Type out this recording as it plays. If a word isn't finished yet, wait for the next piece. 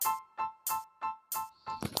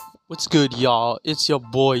What's good, y'all? It's your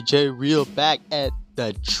boy Jay Real back at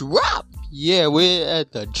the drop. Yeah, we're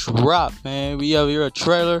at the drop, man. We have here a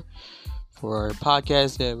trailer for a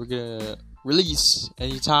podcast that we're gonna release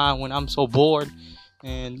anytime when I'm so bored.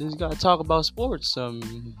 And this gotta talk about sports,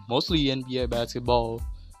 mostly NBA basketball,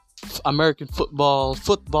 American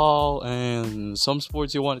football, and some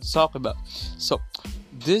sports you wanted to talk about. So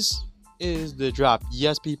this is the drop.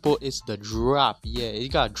 Yes, people, it's the drop. Yeah, you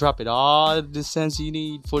gotta drop it all the sense you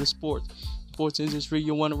need for the sports industry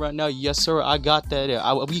you want it right now. Yes, sir, I got that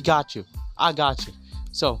there. We got you. I got you.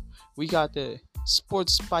 So we got the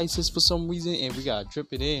sports spices for some reason, and we gotta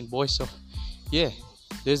drip it in, boy. So yeah,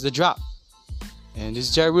 there's the drop, and this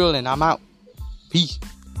is Jerry Real, and I'm out. Peace.